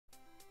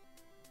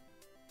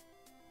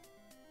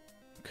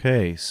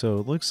Okay, so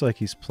it looks like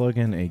he's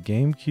plugging a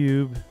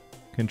GameCube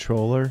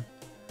controller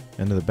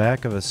into the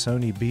back of a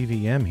Sony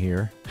BVM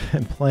here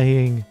and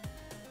playing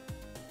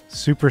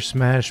Super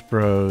Smash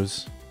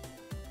Bros.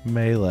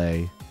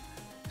 Melee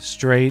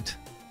straight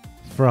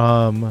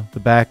from the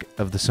back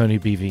of the Sony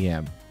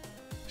BVM.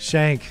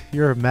 Shank,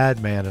 you're a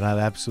madman and I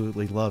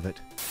absolutely love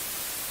it.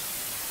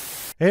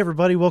 Hey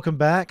everybody, welcome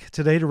back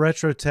today to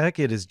Retro Tech.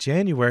 It is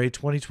January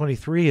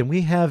 2023 and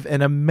we have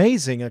an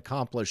amazing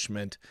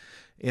accomplishment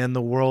in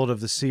the world of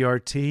the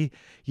CRT.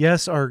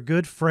 Yes, our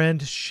good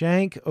friend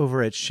Shank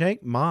over at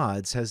Shank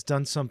Mods has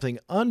done something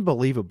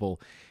unbelievable.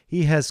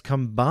 He has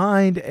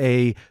combined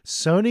a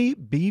Sony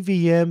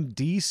BVM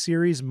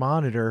D-Series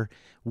monitor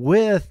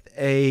with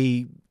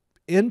a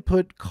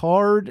input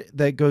card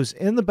that goes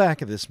in the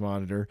back of this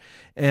monitor,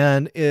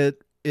 and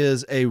it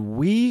is a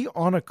Wii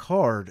on a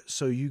card,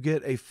 so you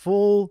get a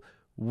full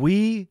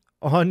Wii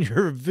on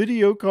your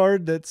video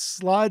card that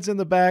slides in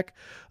the back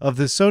of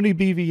the Sony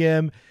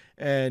BVM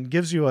and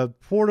gives you a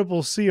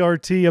portable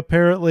CRT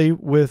apparently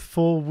with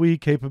full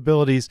Wii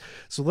capabilities.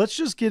 So let's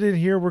just get in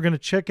here. We're going to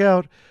check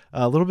out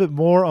a little bit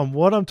more on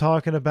what I'm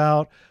talking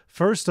about.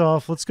 First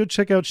off, let's go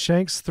check out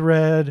Shank's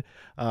thread.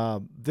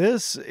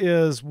 This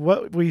is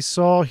what we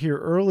saw here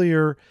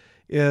earlier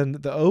in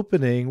the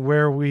opening,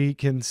 where we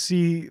can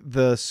see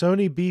the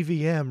Sony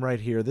BVM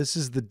right here. This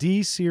is the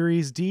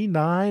D-Series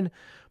D9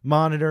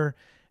 monitor,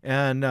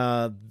 and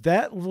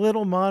that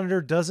little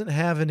monitor doesn't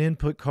have an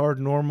input card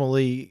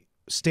normally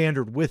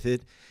standard with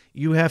it.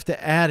 You have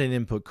to add an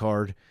input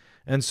card,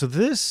 and so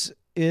this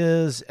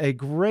is a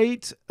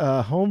great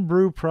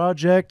homebrew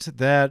project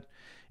that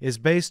is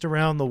based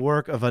around the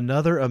work of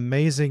another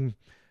amazing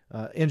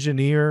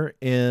engineer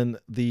in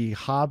the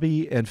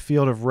hobby and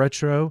field of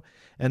retro,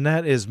 and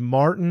that is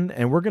Martin.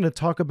 And we're going to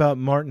talk about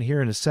Martin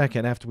here in a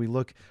second after we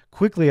look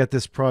quickly at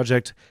this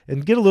project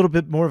and get a little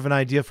bit more of an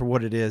idea for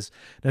what it is.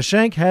 Now,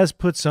 Shank has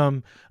put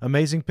some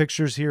amazing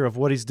pictures here of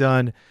what he's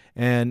done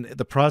and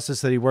the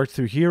process that he worked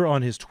through here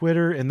on his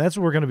Twitter, and that's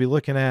what we're going to be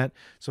looking at.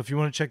 So if you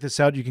want to check this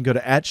out, you can go to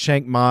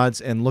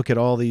 @ShankMods and look at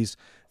all these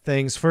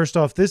things. First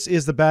off, this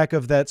is the back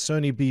of that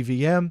Sony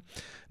BVM.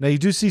 Now you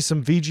do see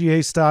some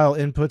VGA style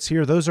inputs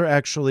here. Those are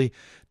actually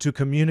to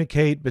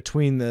communicate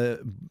between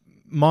the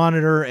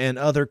monitor and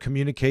other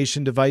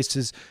communication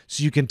devices,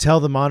 so you can tell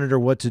the monitor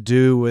what to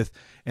do with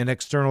an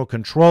external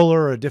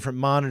controller or a different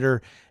monitor,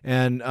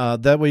 and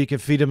that way you can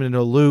feed them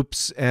into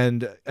loops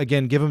and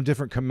again give them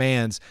different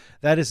commands.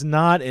 That is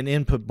not an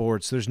input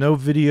board, so there's no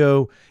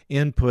video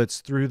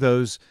inputs through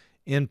those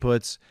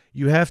inputs.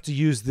 You have to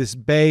use this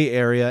bay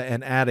area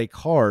and add a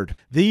card.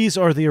 These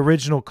are the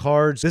original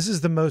cards. This is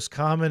the most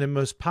common and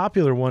most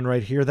popular one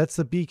right here. That's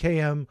the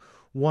BKM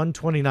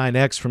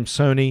 129X from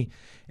Sony,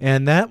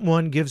 and that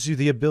one gives you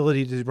the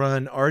ability to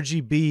run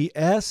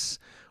RGBS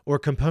or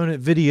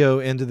component video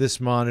into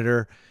this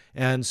monitor.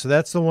 And so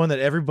that's the one that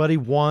everybody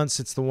wants.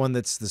 It's the one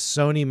that's the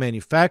Sony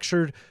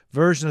manufactured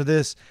version of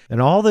this.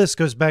 And all this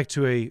goes back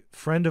to a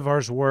friend of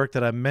ours' work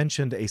that I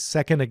mentioned a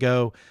second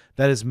ago.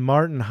 That is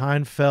Martin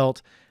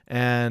Heinfeld.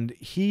 And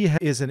he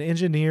is an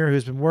engineer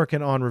who's been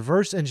working on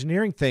reverse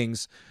engineering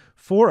things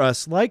for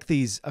us, like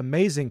these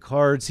amazing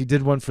cards. He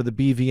did one for the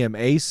BVM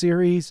A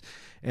series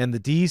and the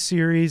D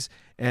series,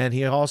 and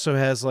he also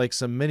has like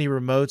some mini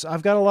remotes.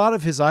 I've got a lot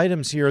of his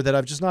items here that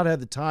I've just not had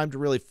the time to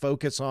really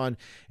focus on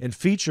and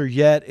feature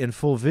yet in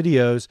full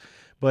videos,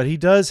 but he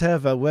does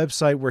have a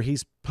website where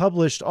he's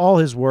published all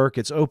his work.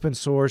 It's open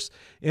source,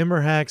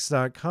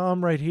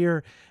 immerhacks.com right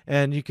here,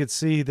 and you could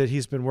see that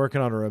he's been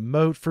working on a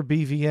remote for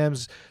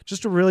BVMs.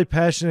 Just a really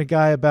passionate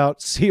guy about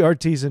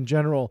CRTs in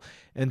general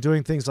and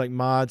doing things like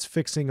mods,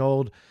 fixing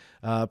old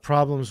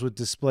problems with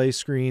display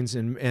screens,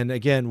 and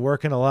again,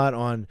 working a lot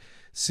on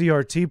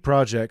CRT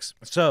projects.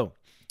 So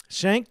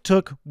Shank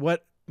took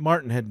what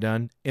Martin had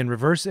done in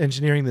reverse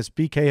engineering this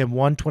BKM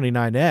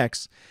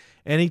 129X,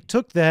 and he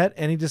took that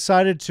and he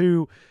decided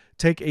to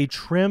take a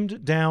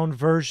trimmed down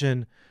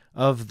version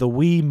of the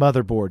Wii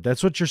motherboard.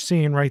 That's what you're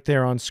seeing right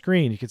there on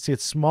screen. You can see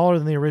it's smaller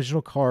than the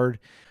original card.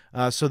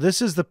 So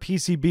this is the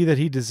PCB that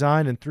he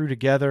designed and threw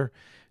together.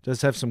 It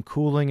does have some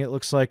cooling, it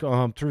looks like,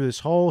 through this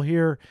hole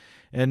here.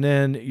 And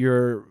then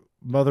your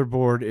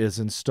motherboard is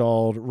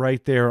installed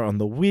right there on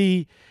the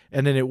Wii.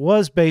 And then it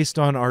was based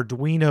on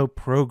Arduino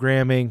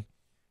programming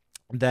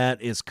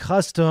that is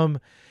custom.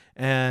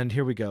 And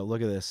here we go.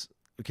 Look at this.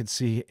 We can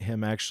see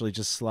him actually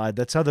just slide.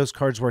 That's how those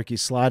cards work. You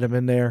slide them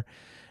in there.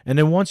 And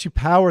then once you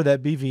power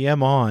that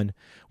BVM on,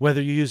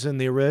 whether you're using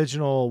the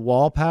original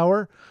wall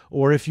power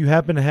or if you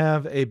happen to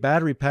have a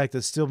battery pack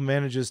that still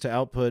manages to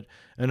output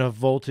enough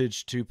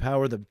voltage to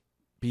power the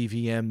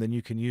BVM, then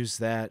you can use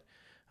that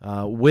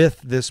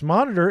with this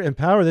monitor and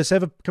power this.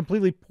 Have a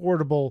completely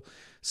portable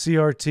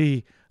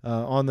CRT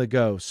on the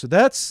go. So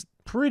that's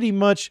pretty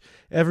much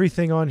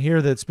everything on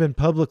here that's been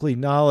publicly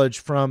acknowledged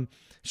from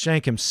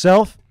Shank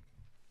himself.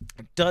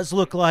 It does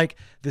look like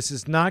this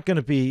is not going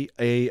to be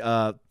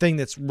a thing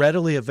that's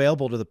readily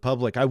available to the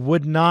public. I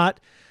would not,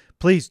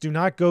 please do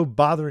not go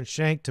bothering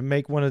Shank to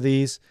make one of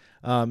these.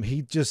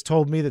 He just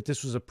told me that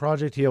this was a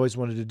project he always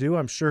wanted to do.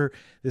 I'm sure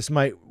this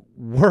might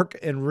work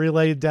and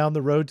relay down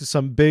the road to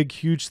some big,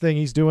 huge thing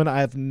he's doing. I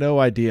have no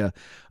idea.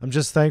 I'm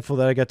just thankful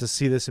that I got to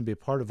see this and be a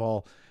part of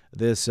all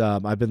this.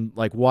 I've been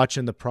like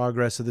watching the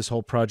progress of this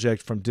whole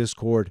project from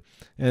Discord,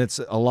 and it's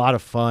a lot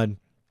of fun.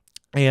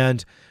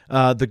 And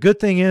the good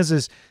thing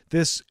is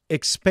this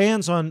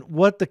expands on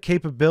what the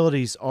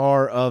capabilities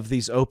are of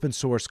these open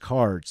source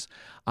cards.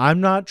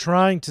 I'm not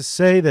trying to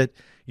say that,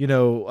 you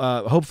know,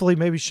 hopefully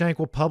maybe Shank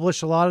will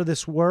publish a lot of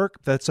this work.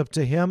 That's up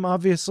to him,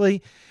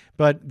 obviously.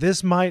 But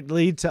this might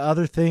lead to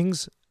other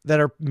things that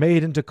are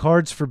made into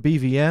cards for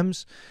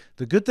BVMs.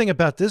 The good thing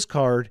about this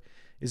card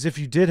is if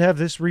you did have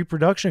this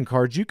reproduction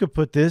card, you could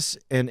put this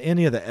in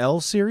any of the L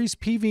series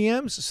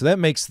PVMs. So that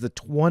makes the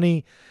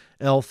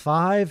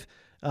 20L5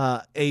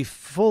 a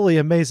fully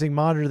amazing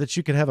monitor that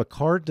you could have a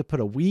card to put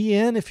a Wii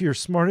in if you're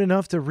smart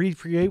enough to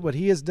recreate what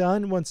he has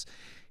done once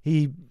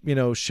he, you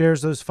know,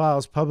 shares those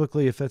files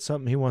publicly, if that's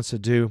something he wants to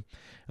do.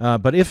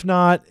 But if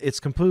not,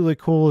 it's completely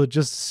cool to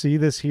just see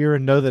this here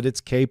and know that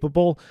it's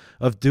capable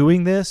of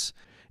doing this.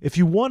 If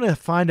you want to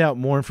find out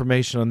more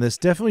information on this,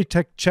 definitely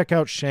check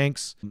out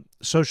Shank's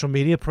social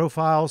media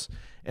profiles.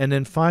 And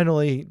then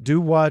finally,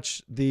 do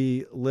watch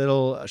the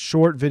little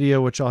short video,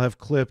 which I'll have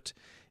clipped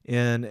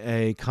in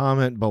a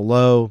comment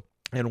below.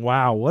 And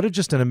wow, what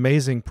just an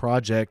amazing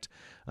project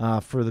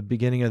for the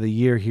beginning of the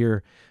year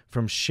here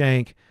from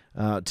Shank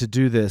to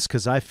do this.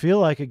 Because I feel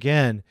like,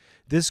 again,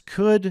 this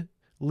could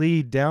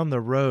lead down the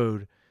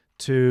road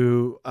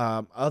to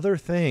other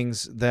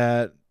things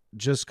that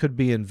just could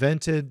be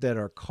invented that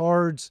are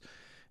cards,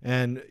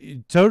 and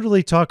you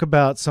totally talk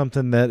about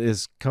something that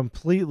is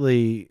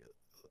completely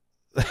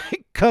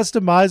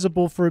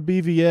customizable for a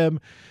BVM,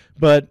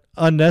 but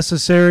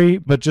unnecessary,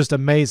 but just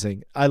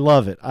amazing. I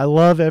love it. I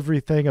love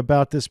everything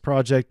about this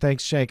project.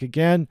 Thanks, Shank,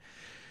 again.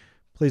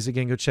 Please,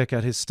 again, go check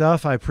out his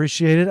stuff. I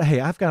appreciate it. Hey,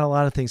 I've got a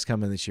lot of things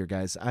coming this year,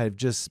 guys. I've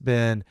just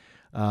been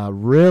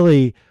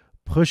really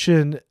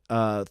pushing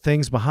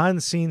things behind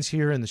the scenes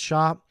here in the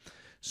shop.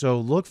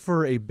 So look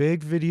for a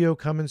big video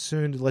coming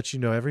soon to let you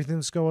know everything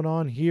that's going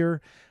on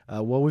here,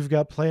 what we've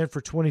got planned for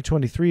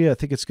 2023. I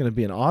think it's going to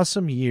be an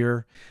awesome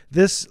year.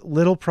 This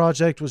little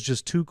project was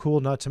just too cool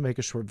not to make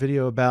a short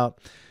video about.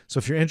 So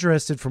if you're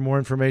interested for more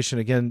information,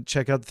 again,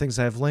 check out the things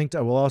I have linked.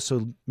 I will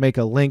also make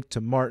a link to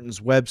Martin's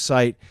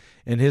website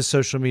and his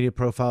social media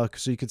profile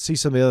so you can see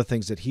some of the other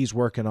things that he's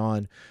working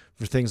on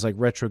for things like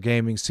retro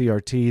gaming,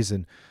 CRTs,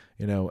 and,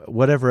 you know,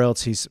 whatever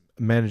else he's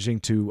managing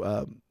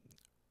to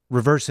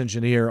reverse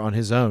engineer on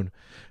his own.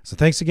 So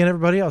thanks again,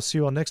 everybody. I'll see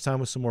you all next time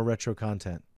with some more retro content.